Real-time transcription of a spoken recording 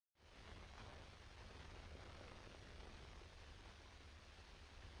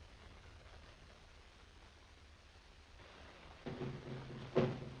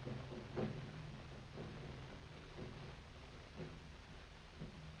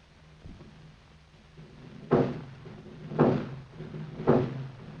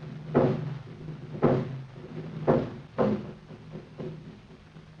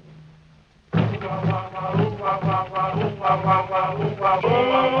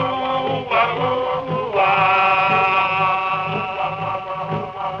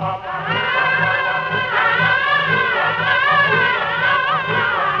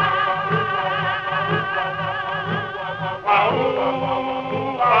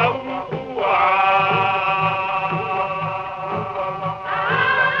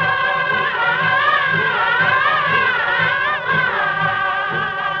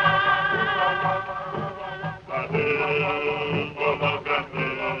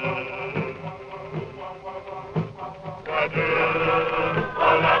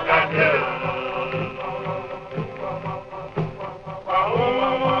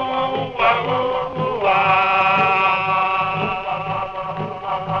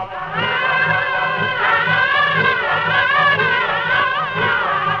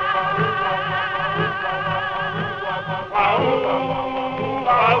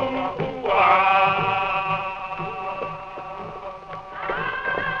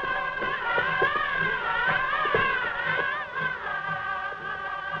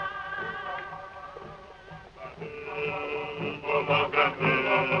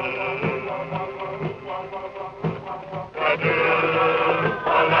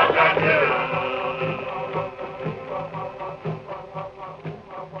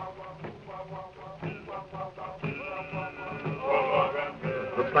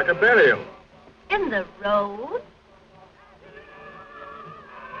Looks like a burial. In the road?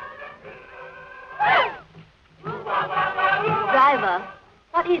 Driver,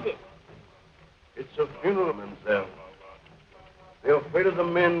 what is it? It's a funeral, mademoiselle. They're afraid of the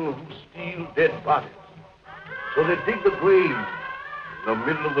men who steal dead bodies. So they dig the grave in the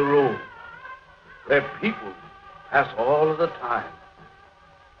middle of the road. Their people pass all of the time.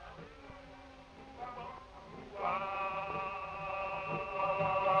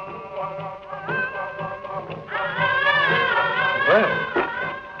 Well,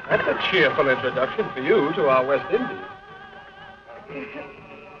 that's a cheerful introduction for you to our West Indies.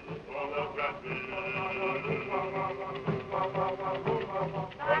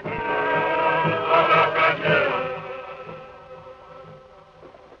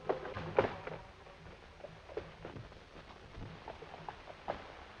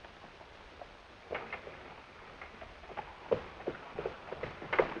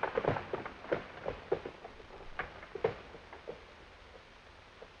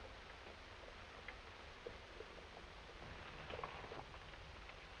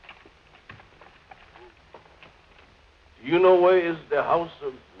 Do you know where is the house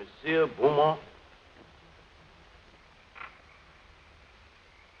of Monsieur Beaumont?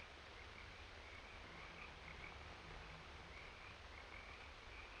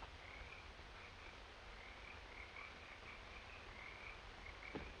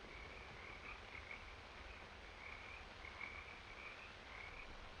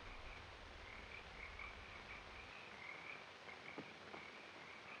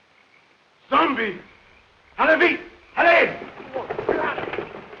 Zombie! Allez vite! Allez!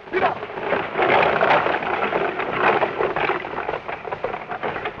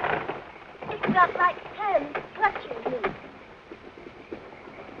 It's got like hands clutching him.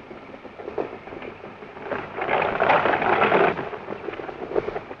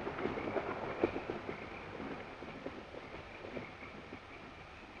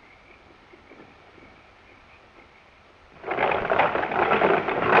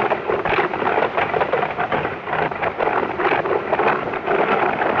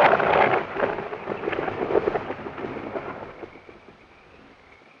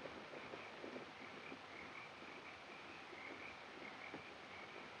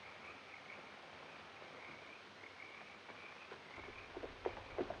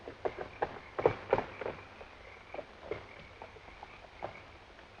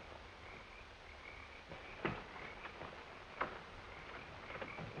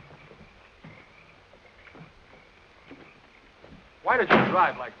 Why did you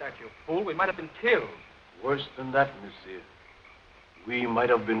drive like that, you fool? We might have been killed. Worse than that, monsieur. We might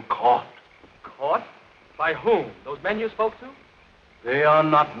have been caught. Caught? By whom? Those men you spoke to? They are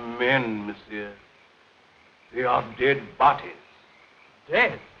not men, monsieur. They are dead bodies.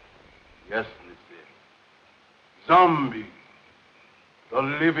 Dead? Yes, monsieur. Zombies. The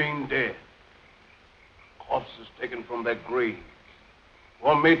living dead. Corpses taken from their graves.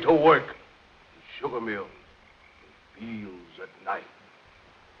 Or made to work in sugar mills, in fields at night.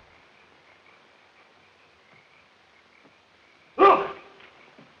 Look!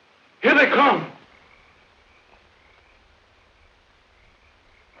 Here they come!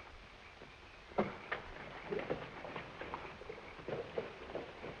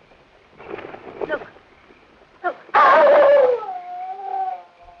 Look. Look.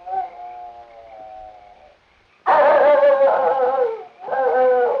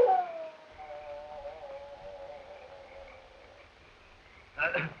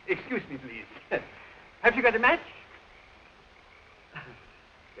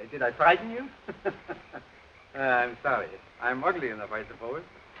 Did I frighten you? I'm sorry. I'm ugly enough, I suppose.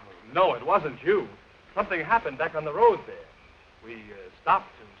 No, it wasn't you. Something happened back on the road there. We stopped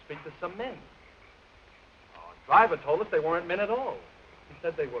to speak to some men. Our driver told us they weren't men at all. He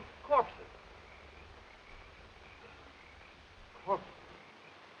said they were corpses. Corpses?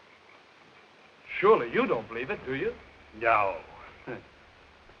 Surely you don't believe it, do you? No.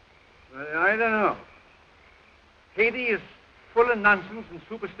 I don't know. Haiti is full of nonsense and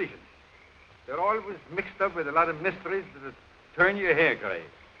superstition. They're always mixed up with a lot of mysteries that turn your hair gray.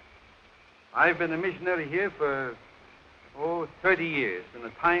 I've been a missionary here for, 30 years, and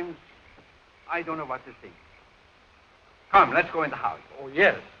at times I don't know what to think. Come, let's go in the house. Oh,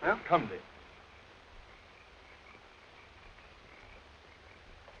 yes. Huh? Come, Dick.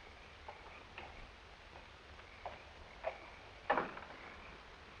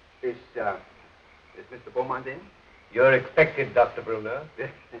 Is Mr. Beaumont in? You're expected, Dr. Bruner.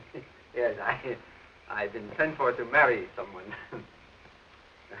 Yes, I've been sent for to marry someone.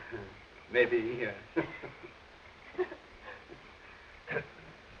 Maybe.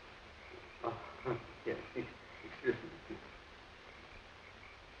 Oh, yes, excuse me.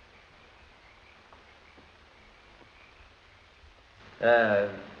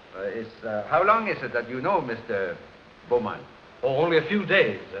 How long is it that you know Mr. Beaumont? Oh, only a few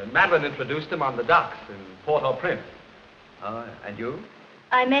days. Madeline introduced him on the docks in Port-au-Prince. And you?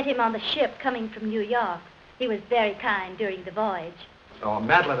 I met him on the ship coming from New York. He was very kind during the voyage. Oh,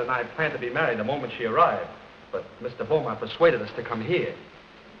 Madeline and I planned to be married the moment she arrived, but Mr. Beaumont persuaded us to come here.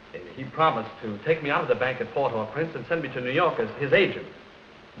 He promised to take me out of the bank at Port-au-Prince and send me to New York as his agent.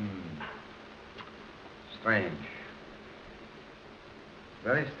 Strange.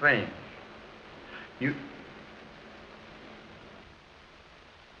 Very strange.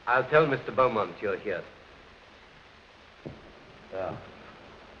 I'll tell Mr. Beaumont you're here. Yeah.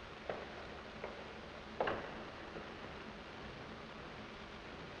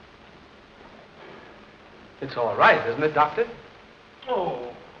 It's all right, isn't it, Doctor?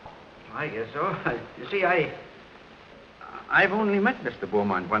 Oh, I guess so. You see, I've only met Mr.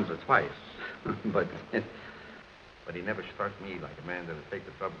 Beaumont once or twice, but he never struck me like a man that would take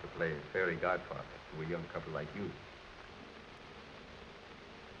the trouble to play fairy godfather to a young couple like you.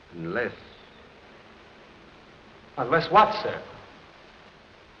 Unless... Unless what, sir?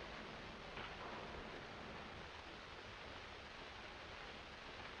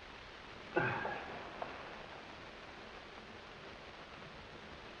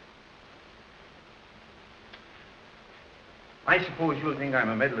 I suppose you'll think I'm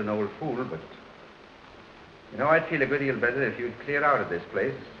a meddling old fool, but... I'd feel a good deal better if you'd clear out of this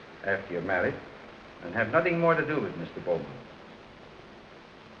place after you're married and have nothing more to do with Mr. Beaumont.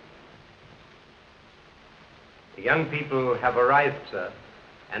 The young people have arrived, sir,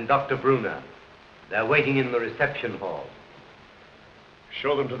 and Dr. Bruner. They're waiting in the reception hall.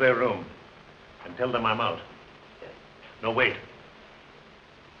 Show them to their room and tell them I'm out. Yes. No, wait.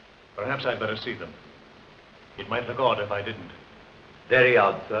 Perhaps I'd better see them. It might look odd if I didn't. Very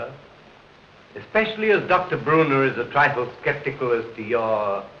odd, sir. Especially as Dr. Bruner is a trifle skeptical as to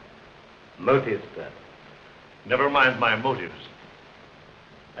your motives, sir. Never mind my motives.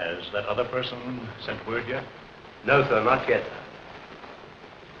 Has that other person sent word yet? No, sir, not yet.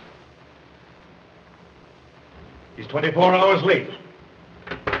 He's 24 hours late.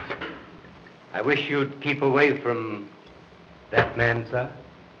 I wish you'd keep away from that man, sir.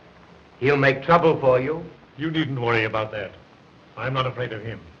 He'll make trouble for you. You needn't worry about that. I'm not afraid of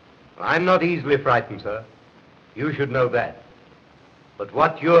him. I'm not easily frightened, sir. You should know that. But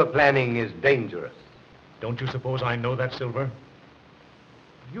what you're planning is dangerous. Don't you suppose I know that, Silver?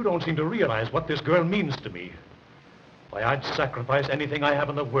 You don't seem to realize what this girl means to me. Why, I'd sacrifice anything I have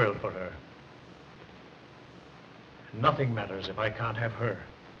in the world for her. Nothing matters if I can't have her.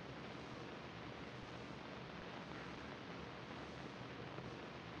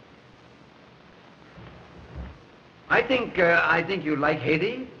 I think you like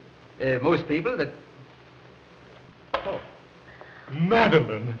Haiti. Most people that... Oh,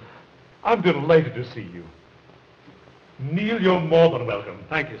 Madeline, I'm delighted to see you. Neil, you're more than welcome.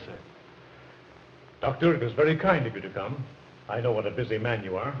 Thank you, sir. Doctor, it was very kind of you to come. I know what a busy man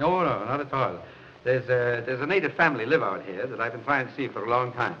you are. No, not at all. There's a native family live out here that I've been trying to see for a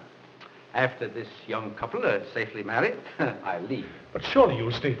long time. After this young couple are safely married, I'll leave. But surely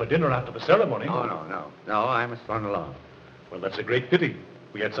you'll stay for dinner after the ceremony. No, I must run along. Well, that's a great pity.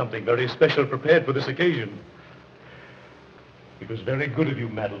 We had something very special prepared for this occasion. It was very good of you,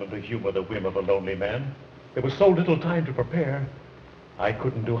 Madeline, to humor the whim of a lonely man. There was so little time to prepare. I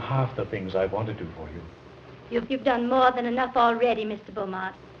couldn't do half the things I wanted to for you. You've done more than enough already, Mr.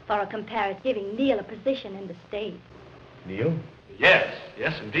 Beaumont. for a comparative, giving Neil a position in the state. Neil? Yes,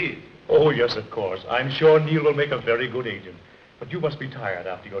 yes, indeed. Oh, yes, of course. I'm sure Neil will make a very good agent. But you must be tired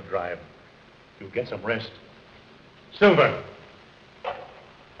after your drive. You'll get some rest. Silver!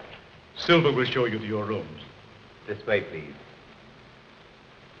 Silver will show you to your rooms. This way, please.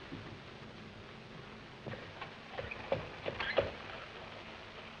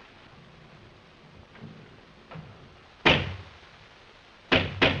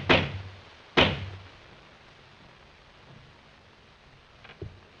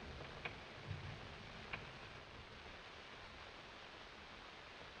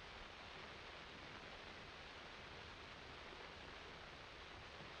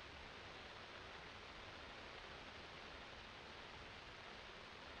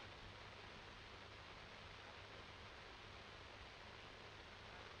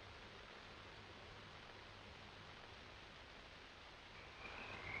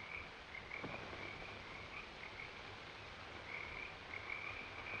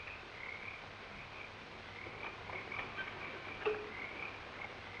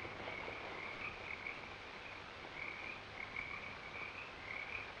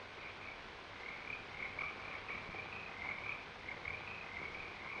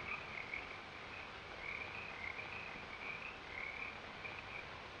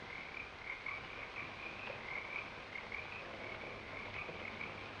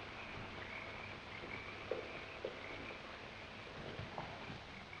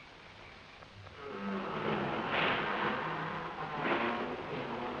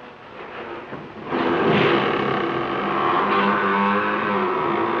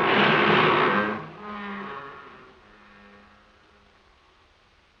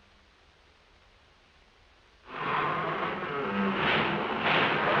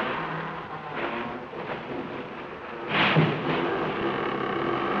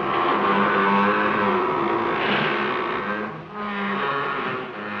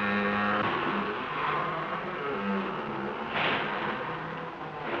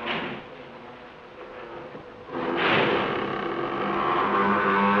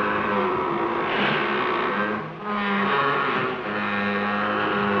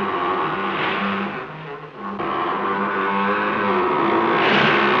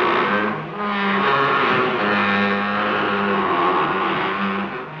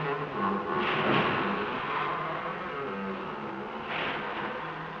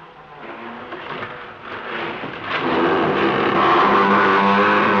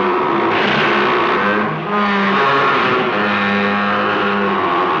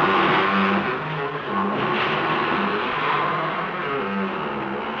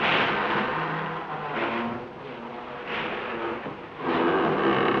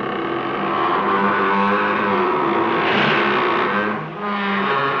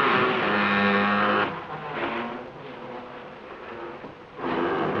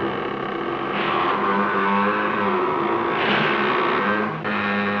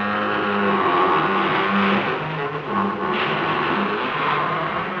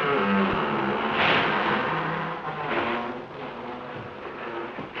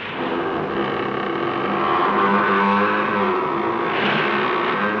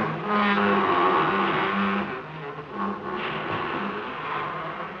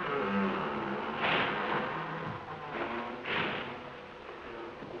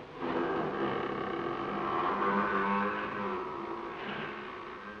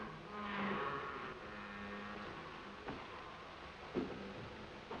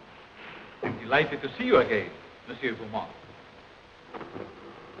 Delighted to see you again, Monsieur Beaumont.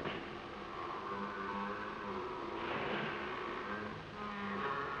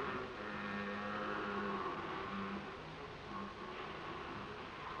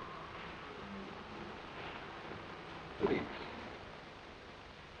 Please.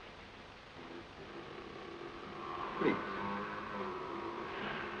 Please.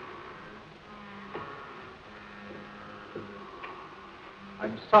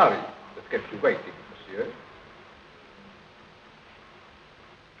 I'm sorry that kept you waiting, monsieur.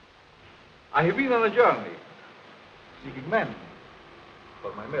 I have been on a journey, seeking men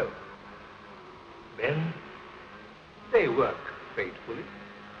for my mill. Men? They work faithfully.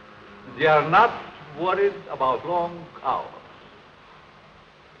 They are not worried about long hours.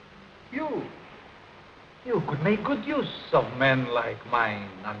 You could make good use of men like mine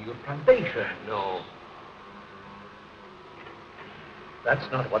on your plantation. No.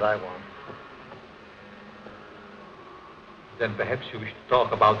 That's not what I want. Then perhaps you wish to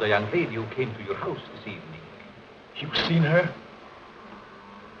talk about the young lady who came to your house this evening. You've seen her?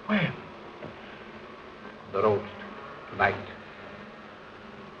 When? On the road tonight.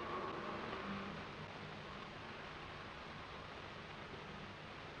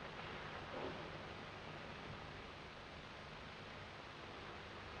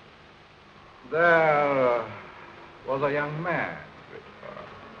 There was a young man with her.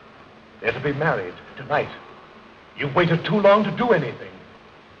 They're to be married tonight. You've waited too long to do anything.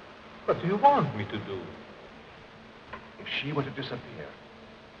 What do you want me to do? If she were to disappear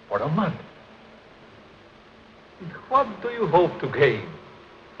for a month, What do you hope to gain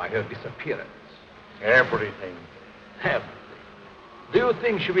by her disappearance? everything. Everything. Do you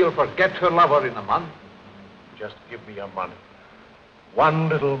think she will forget her lover in a month? Just give me a month. One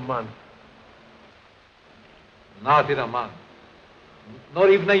little month. Not in a month. Not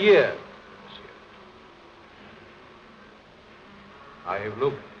even a year, monsieur. I have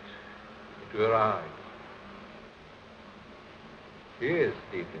looked into her eyes. She is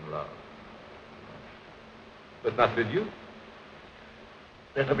deep in love. But not with you.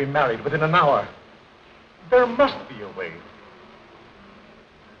 They're to be married within an hour. There must be a way.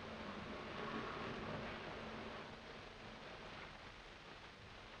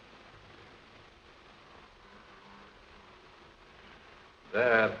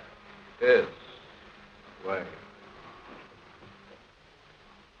 There is a way.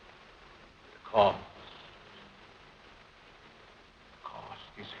 The cost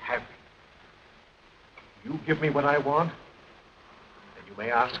is heavy. You give me what I want, and you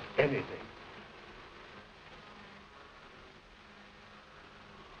may ask anything.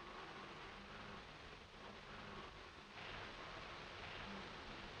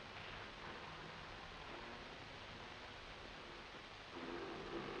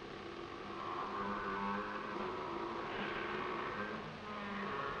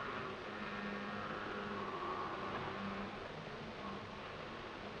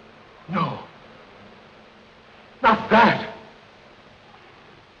 No. Not that.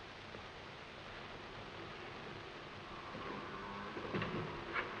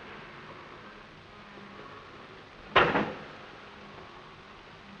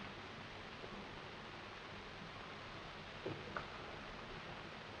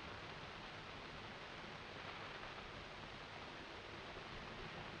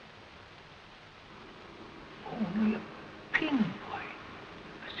 Only a pinpoint,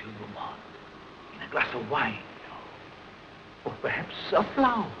 Monsieur Beaumont, in a glass of wine, or perhaps a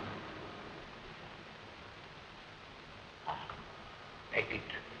flower. Take it.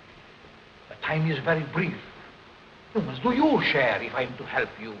 The time is very brief. You must do your share if I'm to help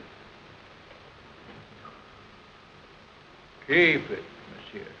you. Keep it,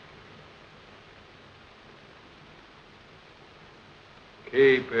 monsieur.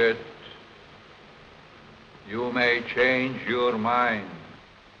 Keep it. You may change your mind.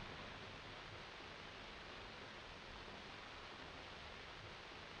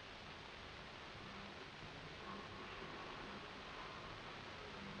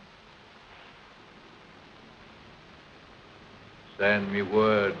 Send me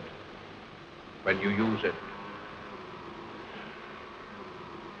word when you use it.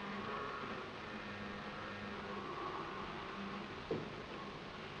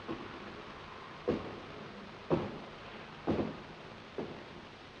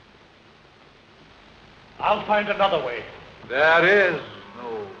 I'll find another way. There is no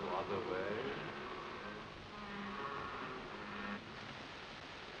other way.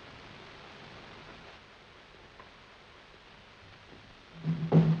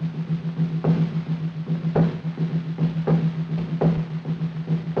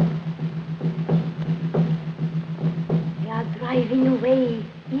 They are driving away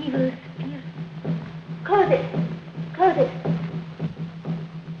evil spirits. Close it. Close it.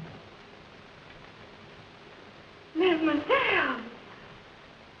 Mademoiselle.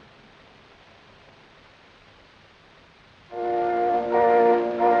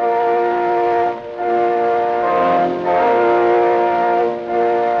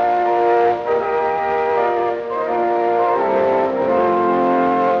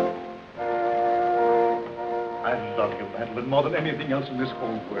 I love you, Madeline, more than anything else in this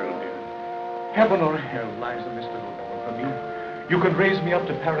whole world, dear. Heaven or hell lies in this little woman for me. You can raise me up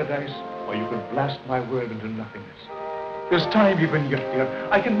to paradise, or you can blast my world into nothingness. There's time even yet, dear.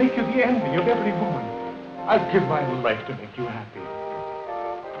 I can make you the envy of every woman. I'd give my life to make you happy.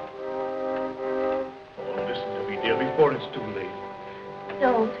 Oh, listen to me, dear, before it's too late.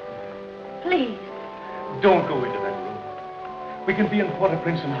 Don't. Please. Don't go into that room. We can be in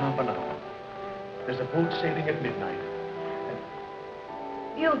Port-au-Prince in half an hour. There's a boat sailing at midnight.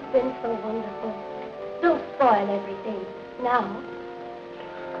 You've been so wonderful. Don't spoil everything. Now.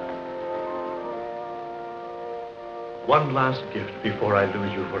 One last gift before I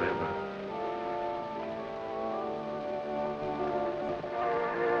lose you forever.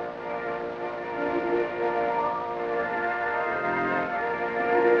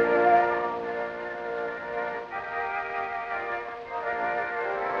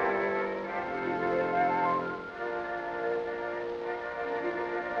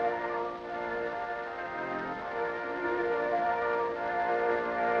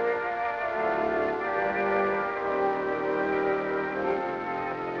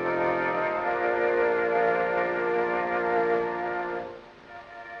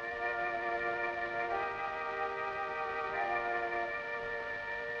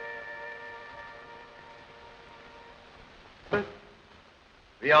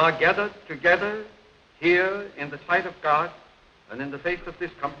 We are gathered together here in the sight of God and in the face of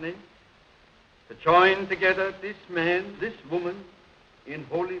this company to join together this man, this woman in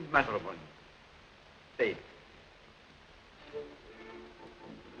holy matrimony. Stay.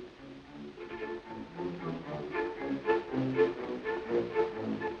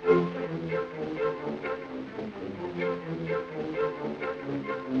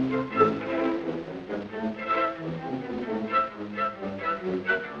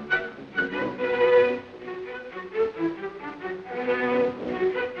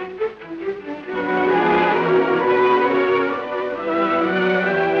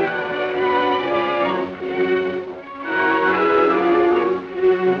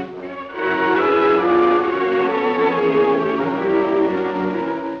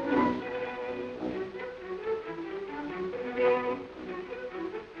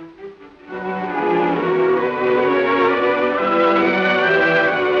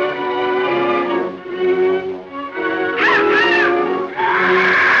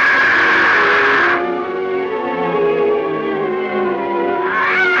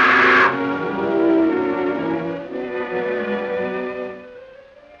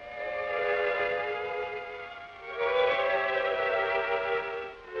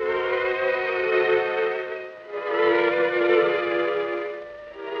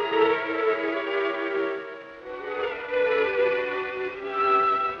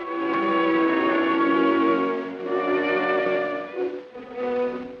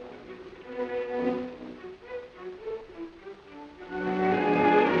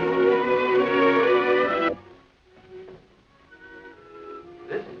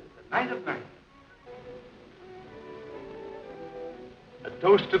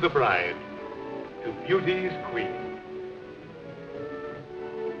 Toast to the bride, to beauty's queen.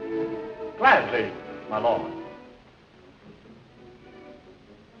 Gladly, my lord.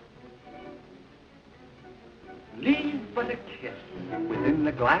 Leave but a kiss within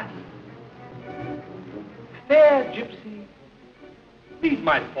the glass. Fair gypsy, feed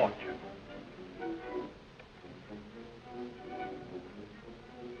my fortune.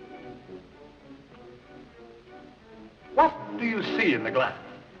 What do you see in the glass?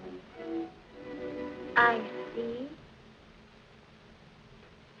 I see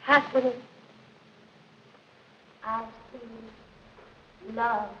happiness. I see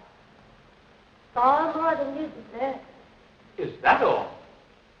love. Far more than you deserve. Is that all?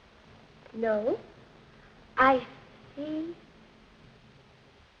 No, I see.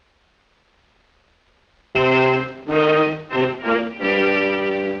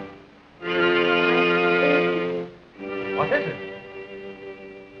 What is it?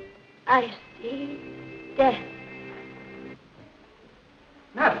 I see death.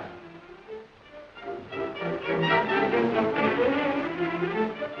 Madam.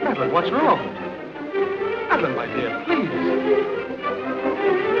 Madeline, what's wrong? Madeline, my dear, please.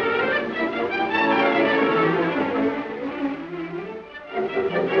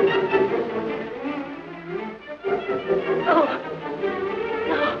 Oh,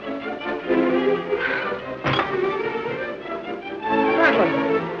 no.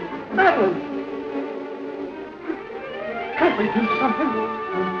 Madeline! Can't we do something?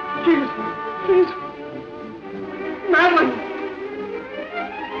 Please. Madeline!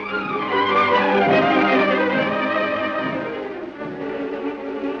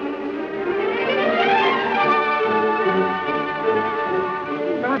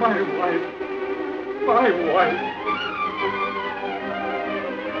 My wife.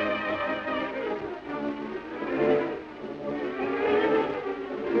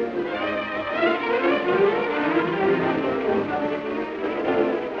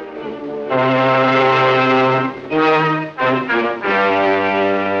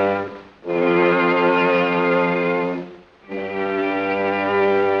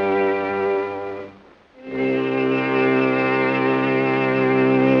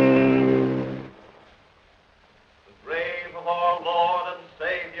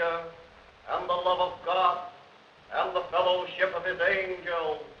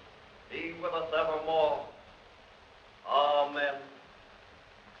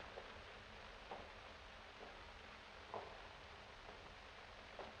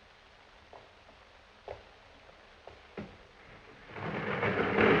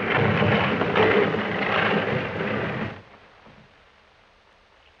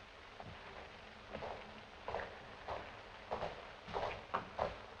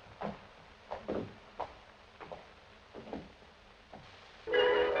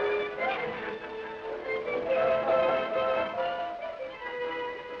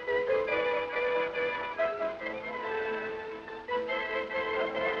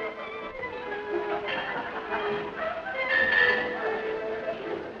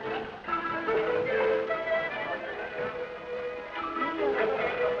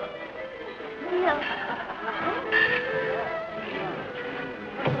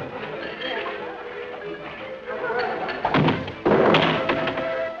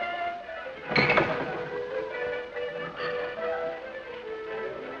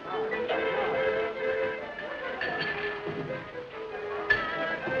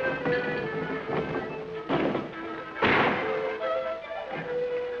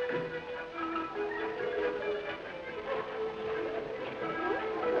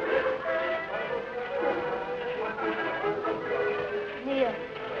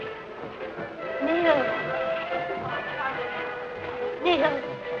 Bela.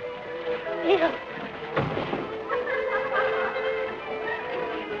 Bela.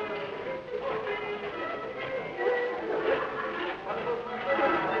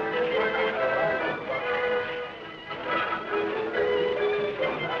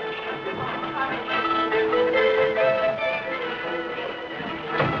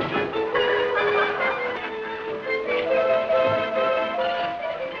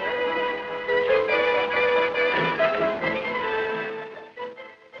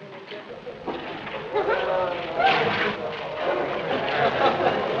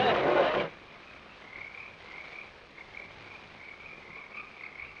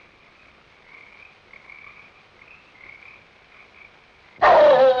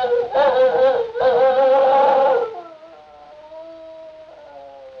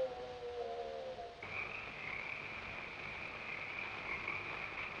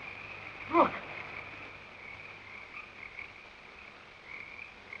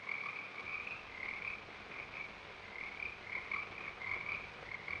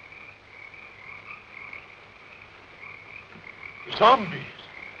 Zombies?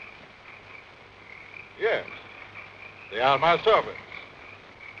 Yes. They are my servants.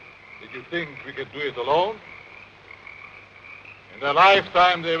 Did you think we could do it alone? In their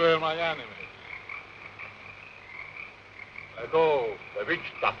lifetime, they were my enemies. I know the witch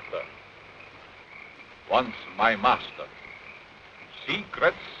doctor. Once my master.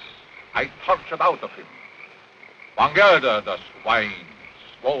 Secrets I tortured out of him. Bangerda, the swine,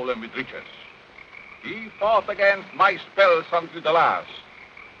 swollen with riches. He fought against my spells until the last.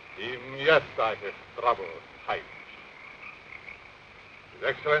 Him yet I have troubled times. His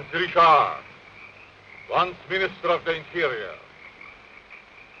Excellency Richard, once Minister of the Interior.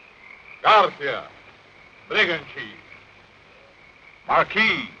 Garcia, Brigand Chief.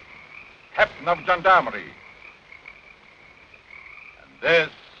 Marquis, Captain of Gendarmerie. And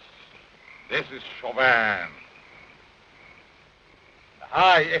this is Chauvin, the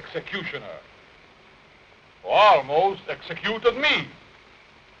High Executioner, who almost executed me.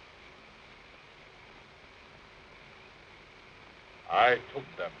 I took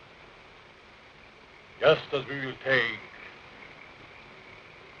them, just as we will take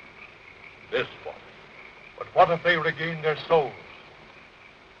this one. But what if they regain their souls?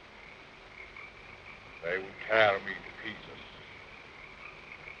 They would tear me to pieces.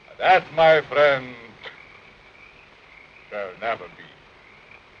 And that, my friend, shall never be.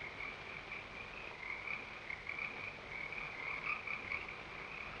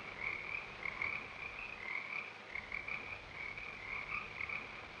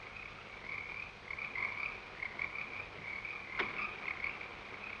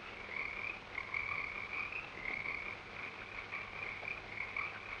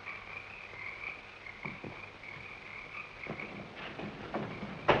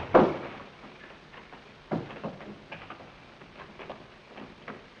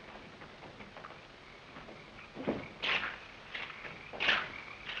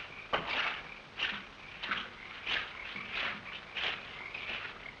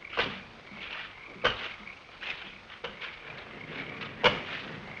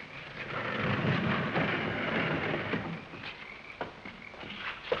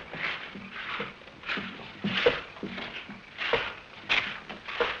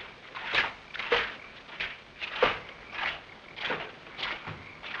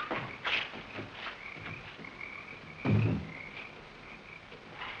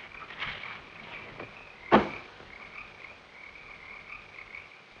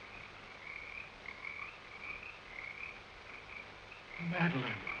 Madeline.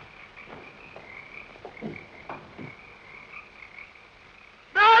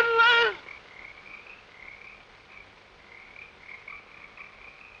 Madeline!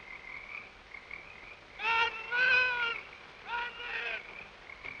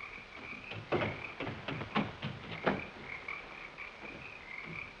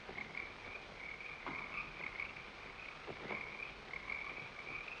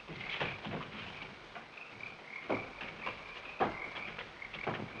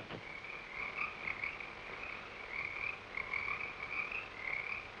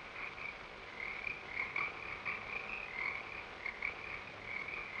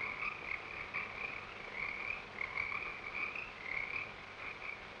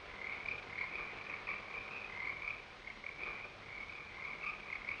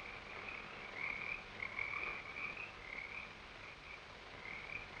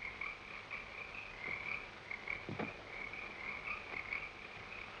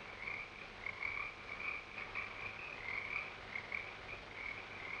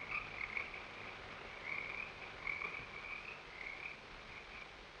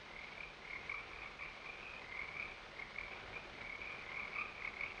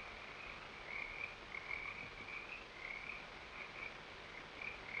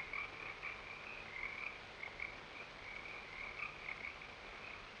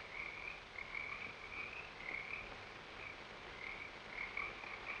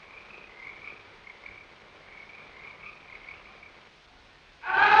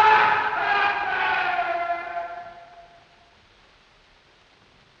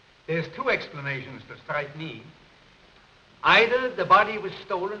 There's two explanations that strike me. Either the body was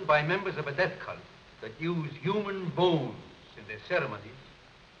stolen by members of a death cult that use human bones in their ceremonies,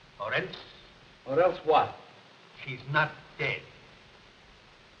 or else... Or else what? she's not dead.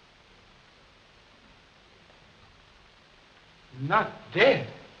 Not dead?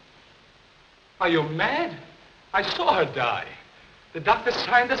 Are you mad? I saw her die. The doctor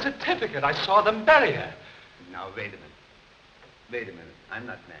signed the certificate. I saw them bury her. Now, wait a minute. Wait a minute. I'm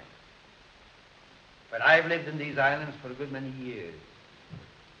not mad. But I've lived in these islands for a good many years.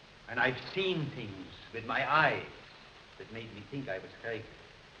 And I've seen things with my eyes that made me think I was crazy.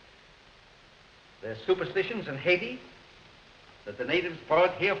 There's superstitions in Haiti that the natives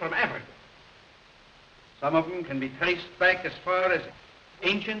brought here from Africa. Some of them can be traced back as far as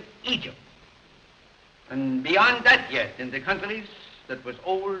ancient Egypt. And beyond that yet, in the countries that was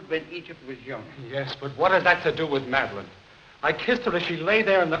old when Egypt was young. Yes, but what has that to do with Madeline? I kissed her as she lay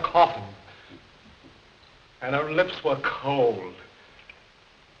there in the coffin. And her lips were cold.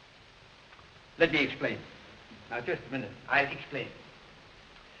 Let me explain. Now, just a minute. I'll explain.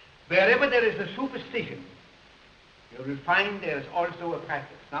 Wherever there is a superstition, you will find there is also a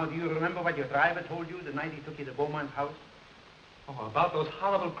practice. Now, do you remember what your driver told you the night he took you to Beaumont's house? Oh, about those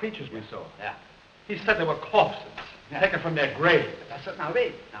horrible creatures we saw. Yeah. He said they were corpses, taken from their grave. That's it. Now,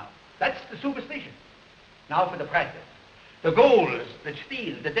 wait. Now, that's the superstition. Now for the practice. The ghouls that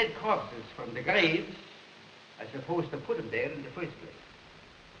steal the dead corpses from the graves are supposed to put them there in the first place.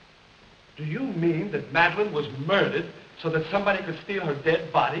 Do you mean that Madeline was murdered so that somebody could steal her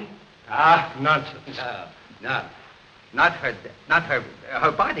dead body? Ah, nonsense. No. Not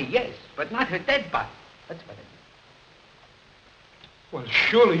her body, yes, but not her dead body. That's what it is. Well,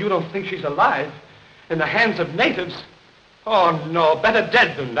 surely you don't think she's alive in the hands of natives? Oh, no, better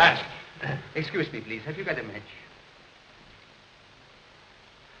dead than that. Excuse me, please. Have you got a match?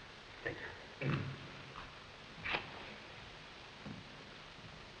 Thank you.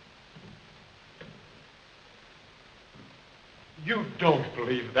 You don't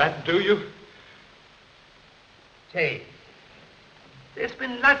believe that, do you? Say, there's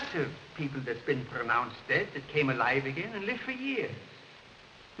been lots of people that's been pronounced dead that came alive again and lived for years.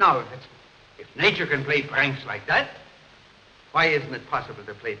 Now, if nature can play pranks like that, why isn't it possible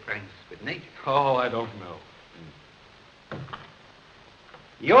to play pranks with nature? Oh, I don't know.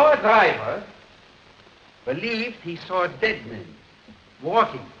 Your driver believed he saw dead men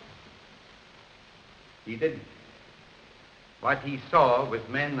walking. He didn't. What he saw was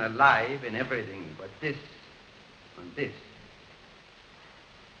men alive in everything but this and this.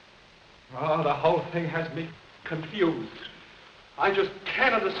 Oh, the whole thing has me confused. I just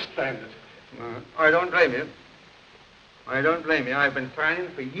can't understand it. I don't blame you. I don't blame you. I've been trying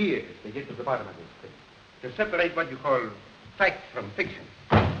for years to get to the bottom of this thing. To separate what you call fact from fiction.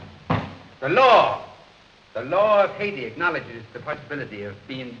 The law of Haiti acknowledges the possibility of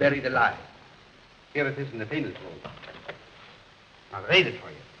being buried alive. Here it is in the penal code. I'll read it for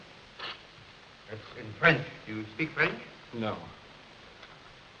you. It's in French. Do you speak French? No.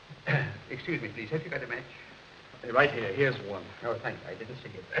 Excuse me, please. Have you got a match? Right here. Here's one. Oh, thank you. I didn't see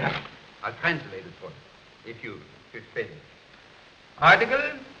it. I'll translate it for you, if you should fit it. Article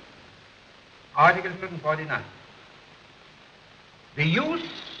 149. The use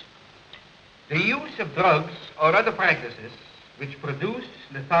of drugs or other practices which produce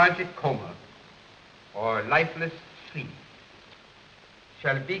lethargic coma or lifeless sleep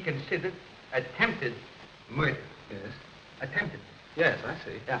shall be considered attempted murder. Yes. Attempted. Yes, I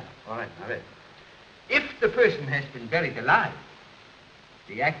see. Yeah, all right, all right. If the person has been buried alive,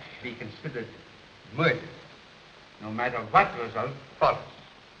 the act should be considered murder, no matter what result follows.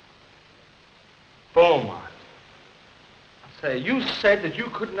 Beaumont. Say, you said that you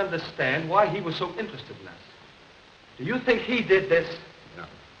couldn't understand why he was so interested in us. Do you think he did this? No.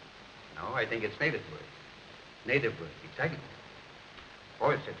 No, I think it's native work. Native work, exactly. Of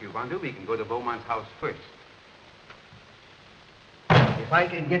course, if you want to, we can go to Beaumont's house first. If I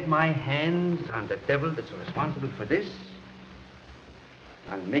can get my hands on the devil that's responsible for this,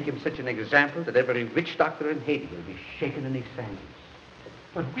 I'll make him such an example that every witch doctor in Haiti will be shaken in his sandals.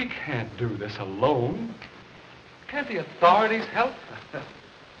 But we can't do this alone. Can't the authorities help?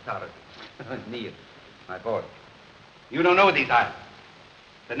 Authorities? Neil, my boy. You don't know these islands.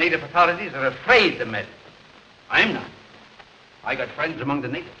 The native authorities are afraid to meddle. I'm not. I got friends among the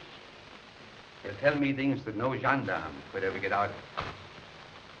natives. They'll tell me things that no gendarme could ever get out of.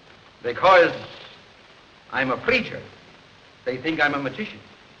 Because I'm a preacher, they think I'm a magician.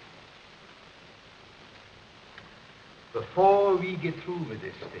 Before we get through with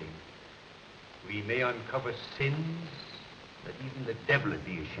this thing, we may uncover sins that even the devil would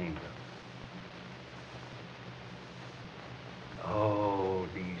be ashamed of. Oh,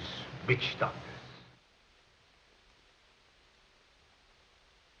 these witch doctors.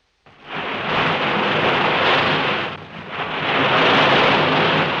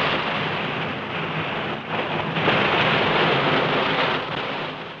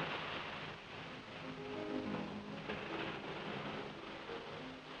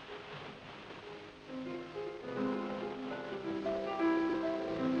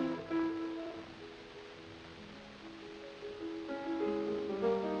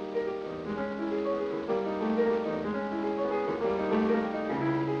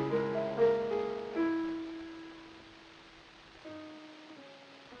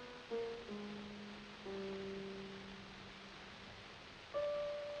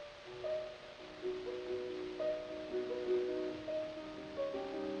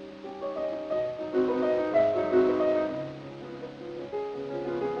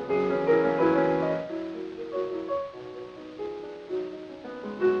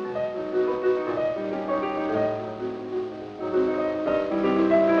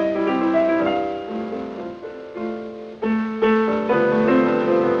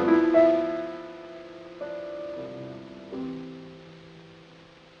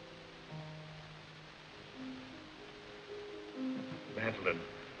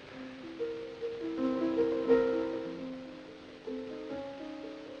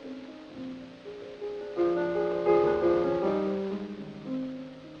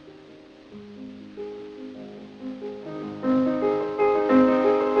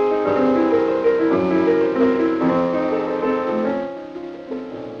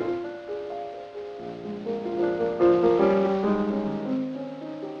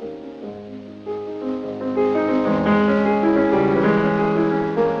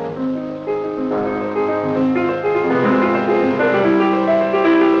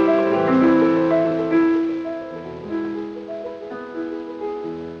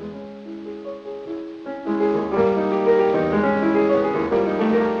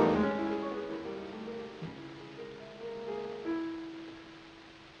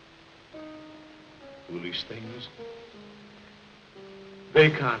 Foolish things. They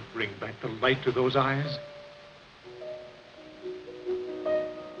can't bring back the light to those eyes.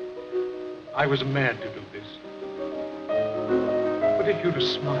 I was mad to do this. But if you'd have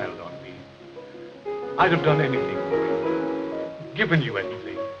smiled on me, I'd have done anything for you, given you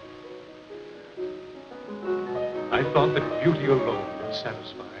anything. I thought that beauty alone would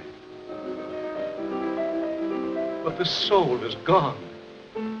satisfy. But the soul is gone.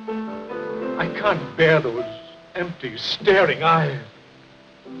 I can't bear those empty, staring eyes.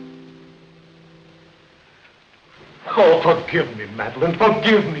 Oh, forgive me, Madeline,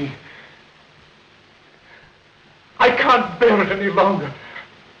 forgive me. I can't bear it any longer.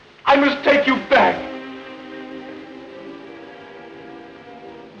 I must take you back.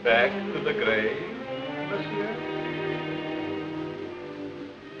 Back to the grave, monsieur?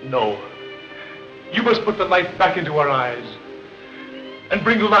 No. You must put the light back into her eyes and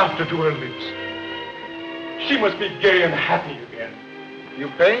bring laughter to her lips. She must be gay and happy again. You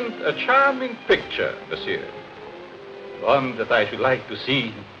paint a charming picture, monsieur. One that I should like to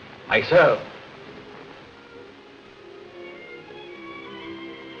see myself.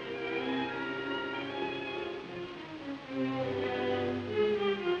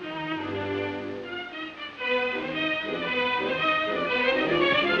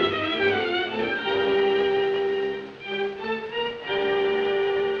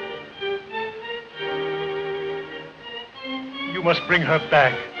 You must bring her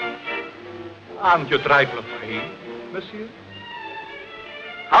back. Aren't you a trifle afraid, monsieur?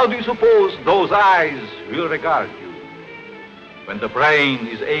 How do you suppose those eyes will regard you when the brain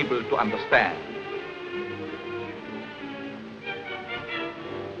is able to understand?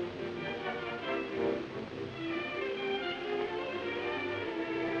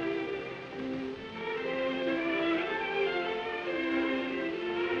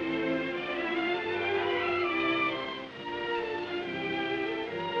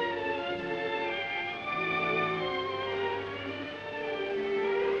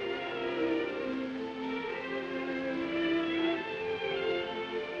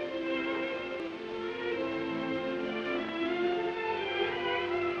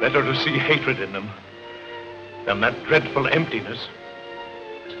 Better to see hatred in them than that dreadful emptiness.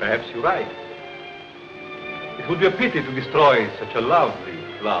 Perhaps you're right. It would be a pity to destroy such a lovely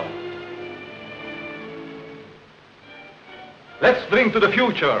flower. Let's drink to the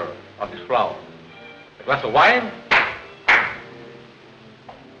future of this flower. A glass of wine?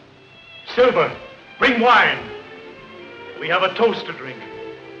 Silver, bring wine. We have a toast to drink.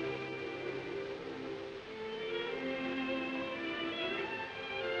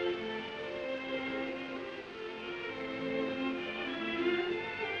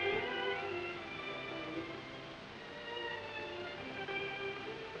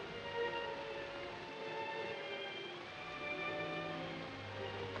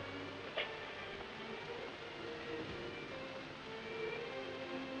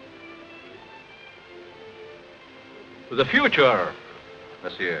 To the future,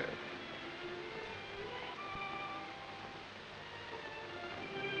 monsieur.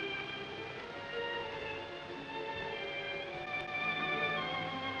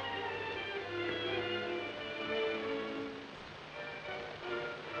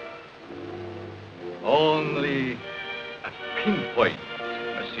 Only a pinpoint,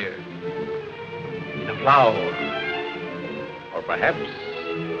 monsieur. In a flower. Or perhaps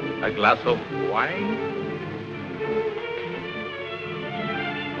a glass of wine.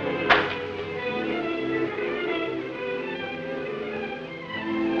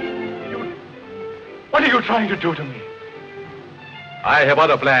 What are you trying to do to me? I have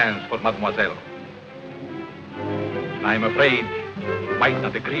other plans for mademoiselle. I'm afraid you might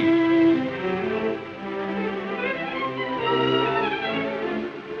not agree.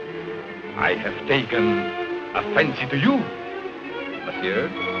 I have taken a fancy to you, monsieur.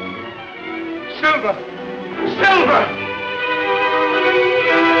 Silver! Silver!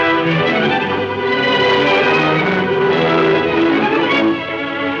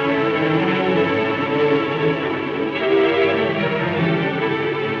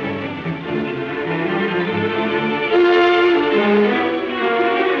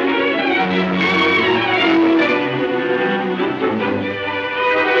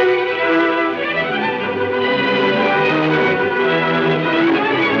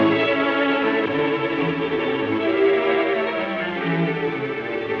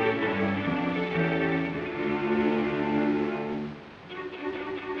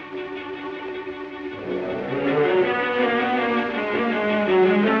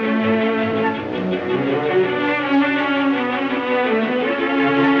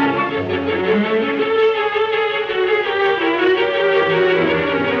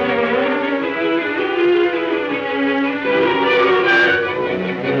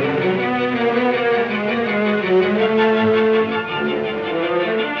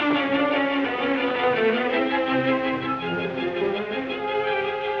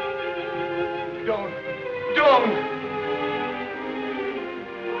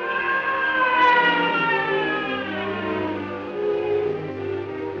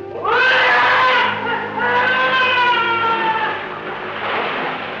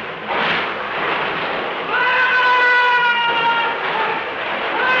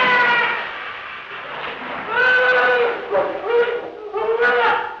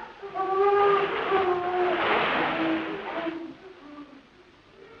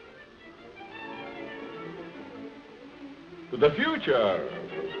 To the future,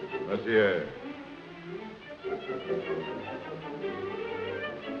 monsieur.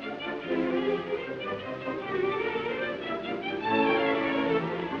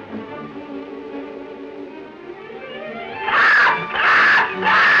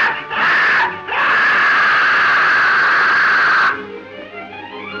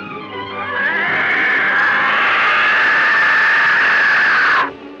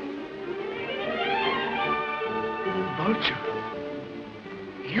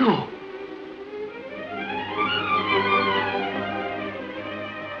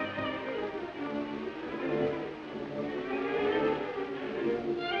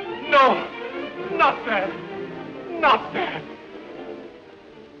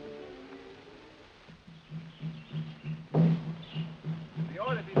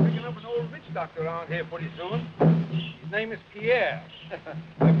 Doctor around here pretty soon. His name is Pierre.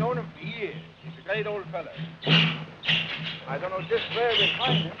 I've known him for years. He's a great old fellow. I don't know just where we'll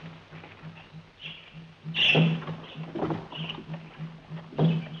find him.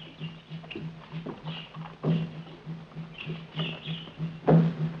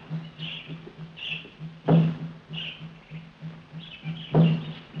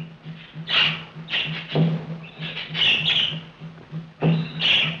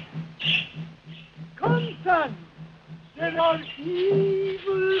 There are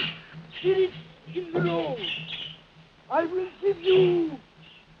evil spirits in the road. I will give you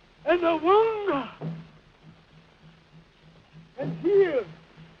an awanga. And here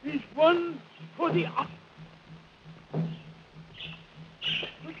is one for the ox.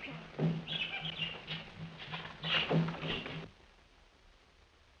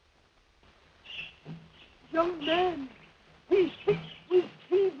 Young man, He's sick with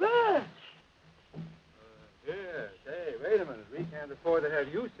fever. Here, hey, wait a minute. We can't afford to have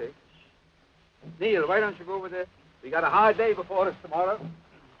you sick. Neil, why don't you go over there? We got a hard day before us tomorrow.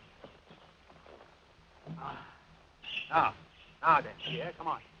 Now then, Pierre, come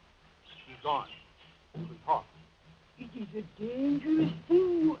on. He's gone. You can talk. It is a dangerous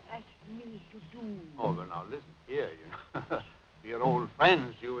thing you asked me to do. Oh, well, now, listen here, you know. We're old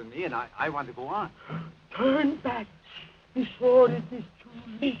friends, you and me, and I want to go on. Turn back before it is too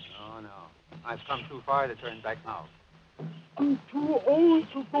late. No. I've come too far to turn back now. I'm too old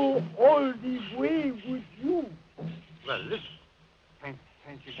to go all the way with you. Well, listen. Can't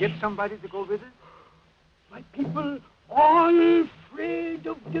you get somebody to go with us? My people are afraid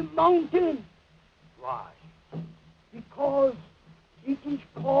of the mountain. Why? Because it is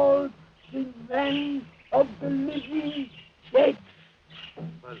called the land of the living dead.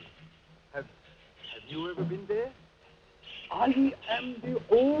 Well, have you ever been there? I am the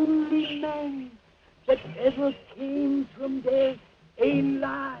only man that ever came from there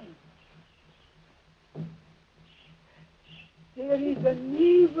alive. There is an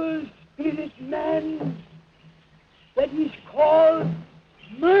evil spirit man that is called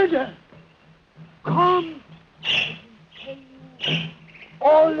murder. Come, I will tell you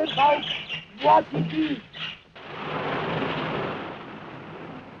all about what it is.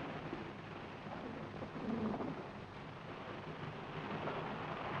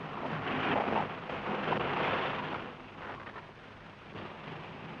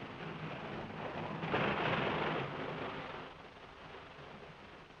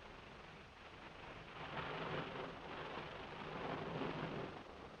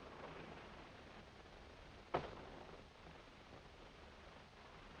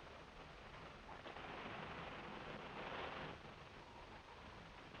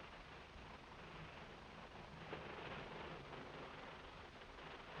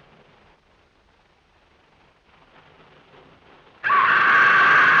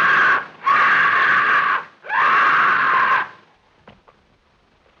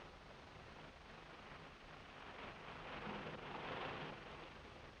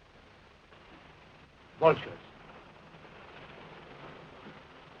 Vultures.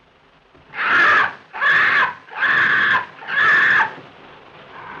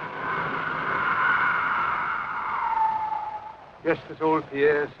 Just as old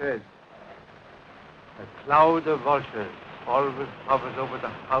Pierre said, a cloud of vultures always hovers over the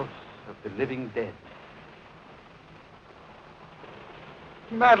house of the living dead.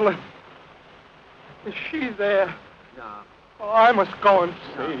 Madeline. Is she there? No. Oh, I must go and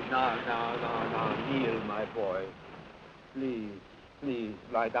see. No, Neil, my boy. Please,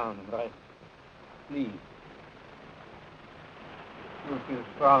 lie down and rest. Please. You'll feel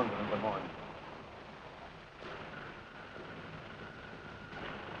stronger in the morning.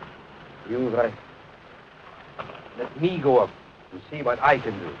 You rest. Let me go up and see what I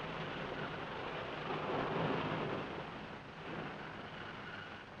can do.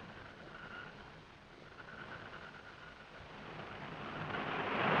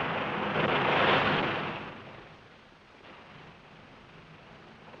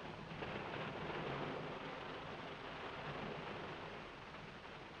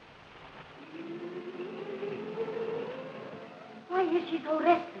 Why is she so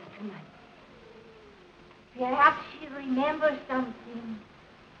restless tonight? Perhaps she remembers something.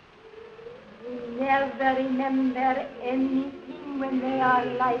 They never remember anything when they are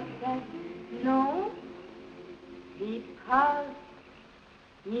like that. No? Because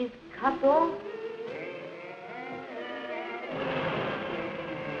he's cut off.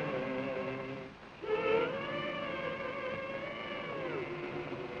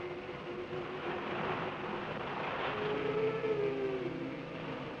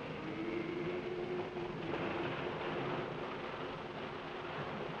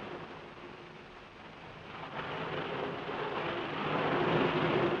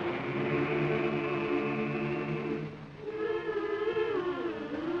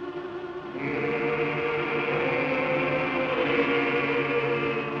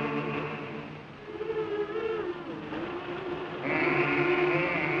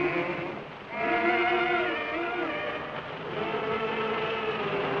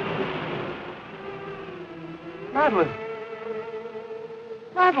 Madeline!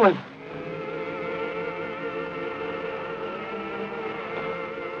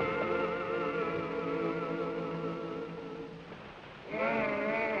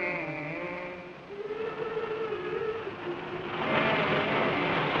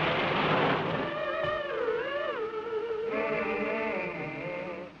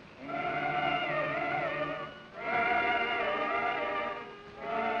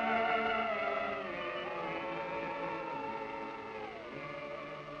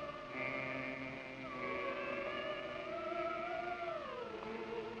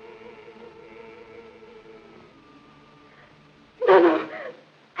 No.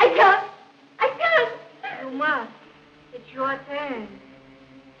 I can't. You must. It's your turn.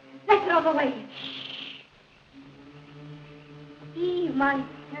 Let's run away. He might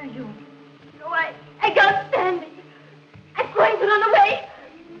hear you. No, I can't stand it. I'm going to run away.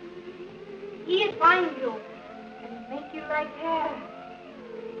 He'll find you and make you like her.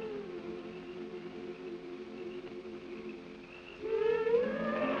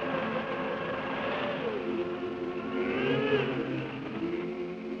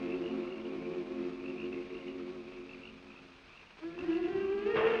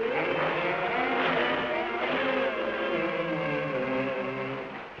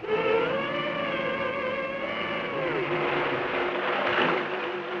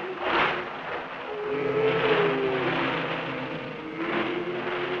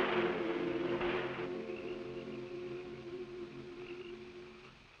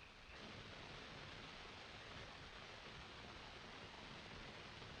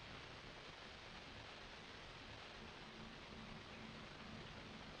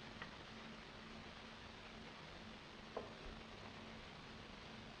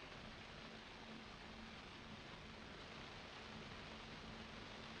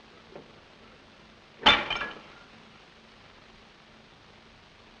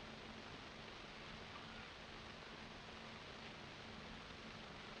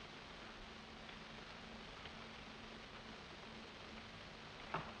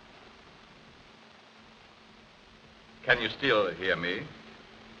 Can you still hear me?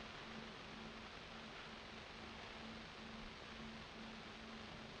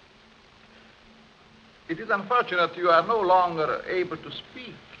 It is unfortunate you are no longer able to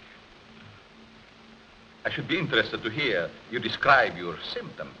speak. I should be interested to hear you describe your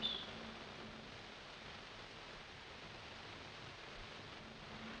symptoms.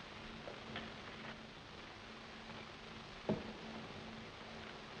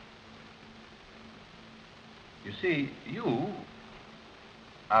 You see, you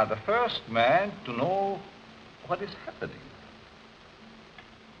are the first man to know what is happening.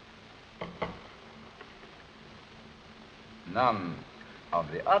 None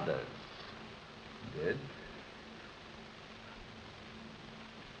of the others did.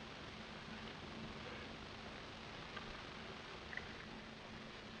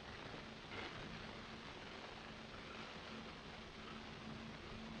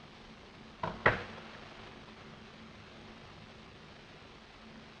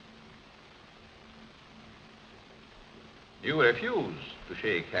 You refused to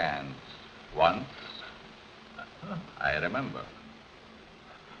shake hands once. I remember.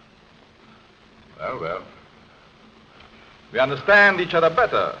 Well. We understand each other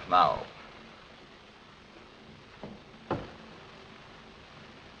better now.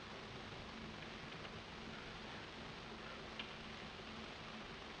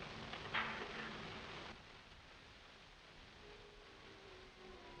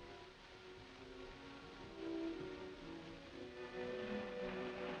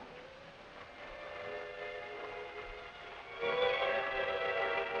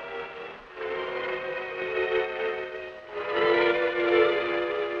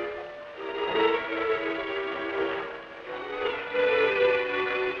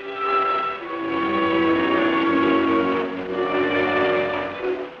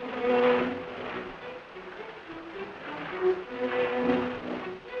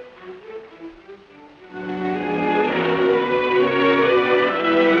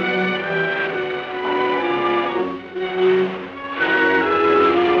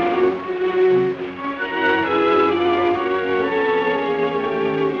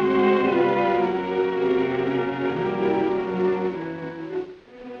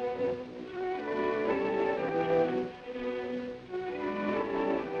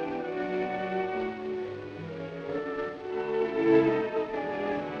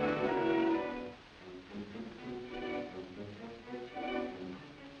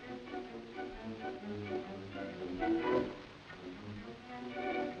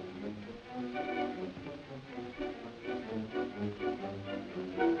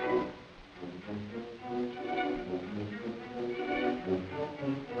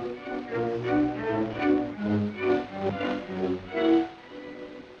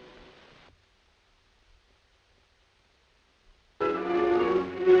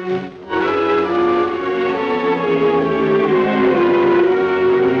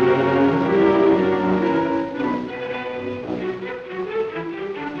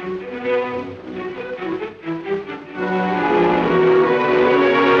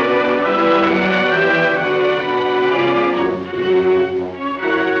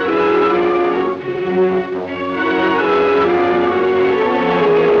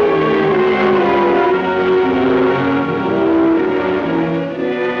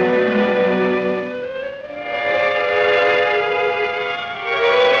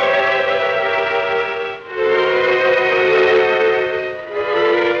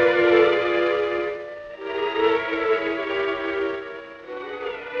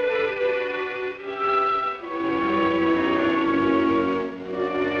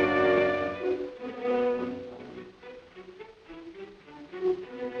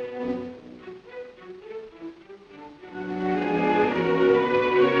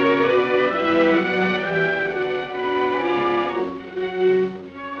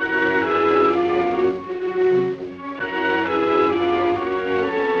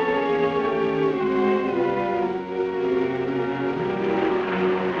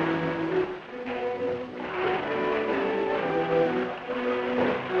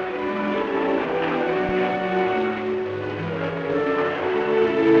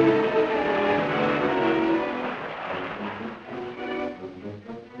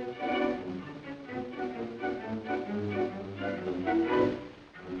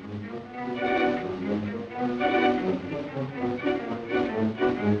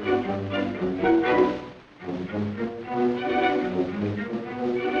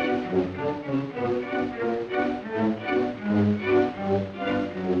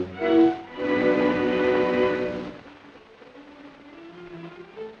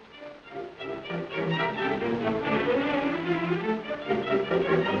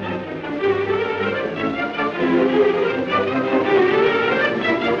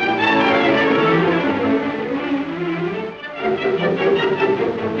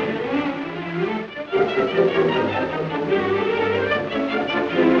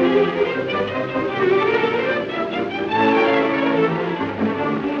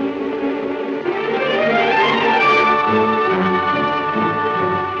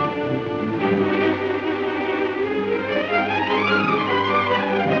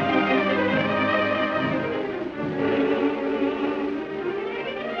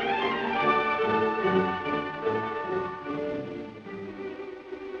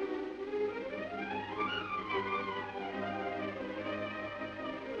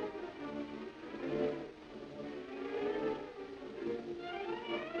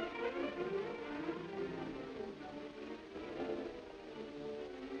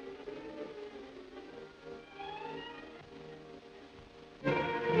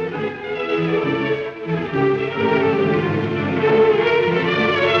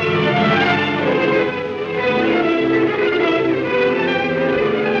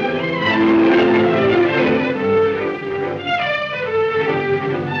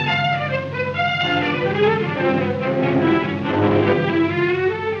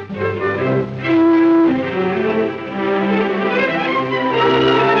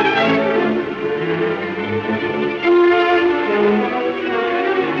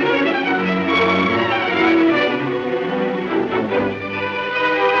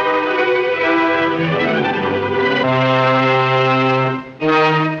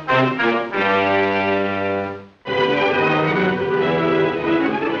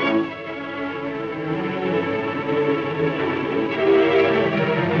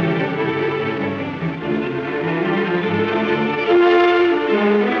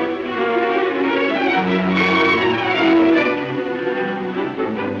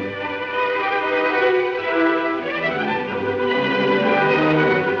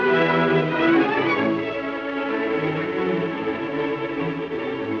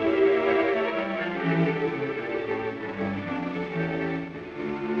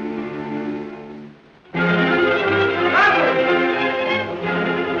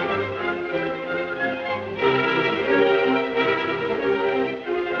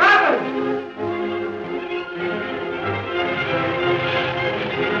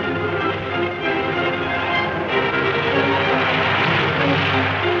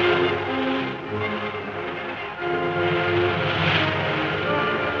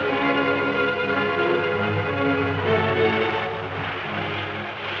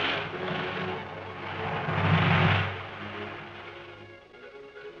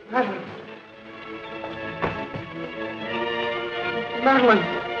 Madeline. Madeline,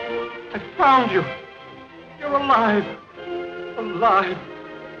 I found you. You're alive. Alive.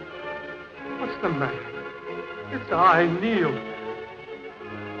 What's the matter? It's I, Neil.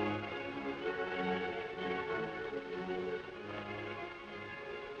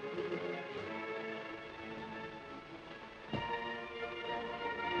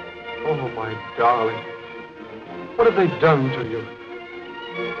 Oh, my darling. What have they done to you?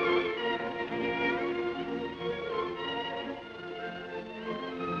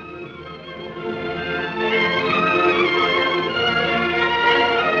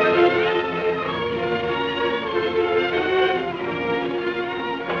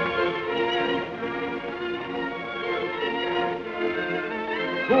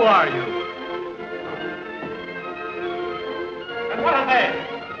 Who are you? And what are they?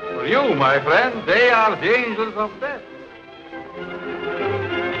 For you, my friend, they are the angels of death.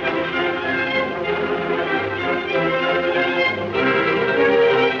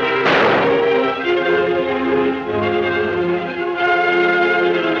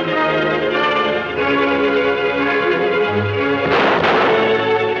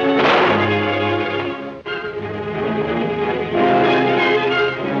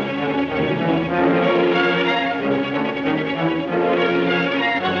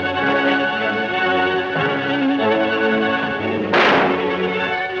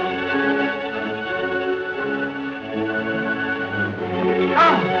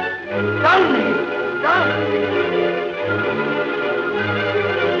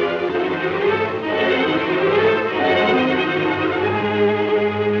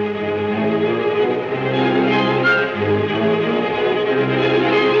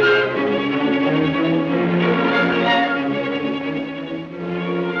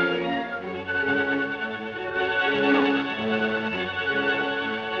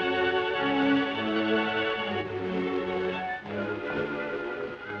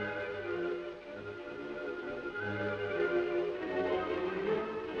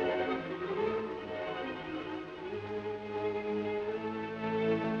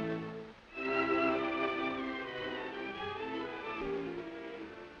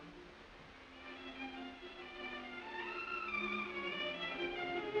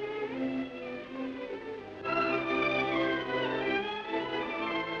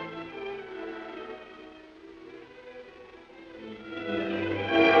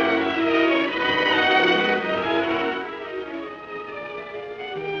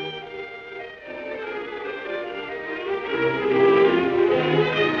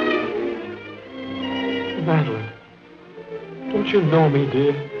 Madeline, don't you know me,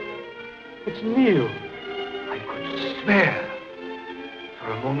 dear? It's Neil. I could swear.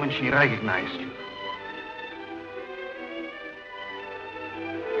 For a moment she recognized you.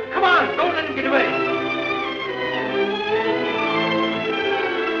 Come on, don't let him get away.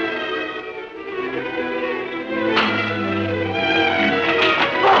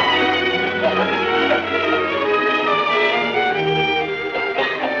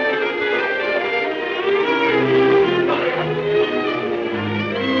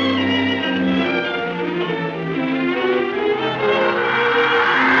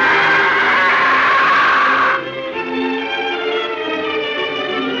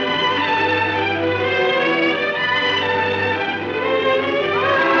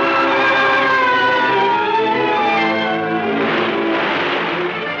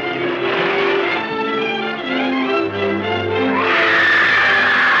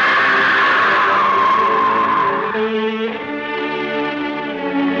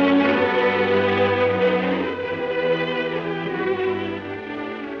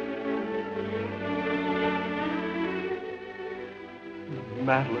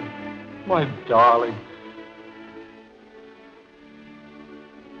 Madeline, my darling.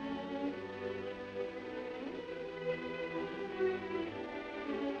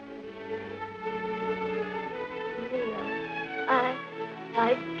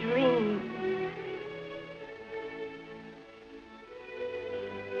 I dreamed.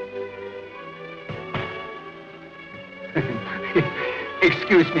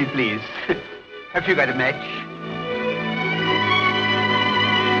 Excuse me, please. Have you got a match?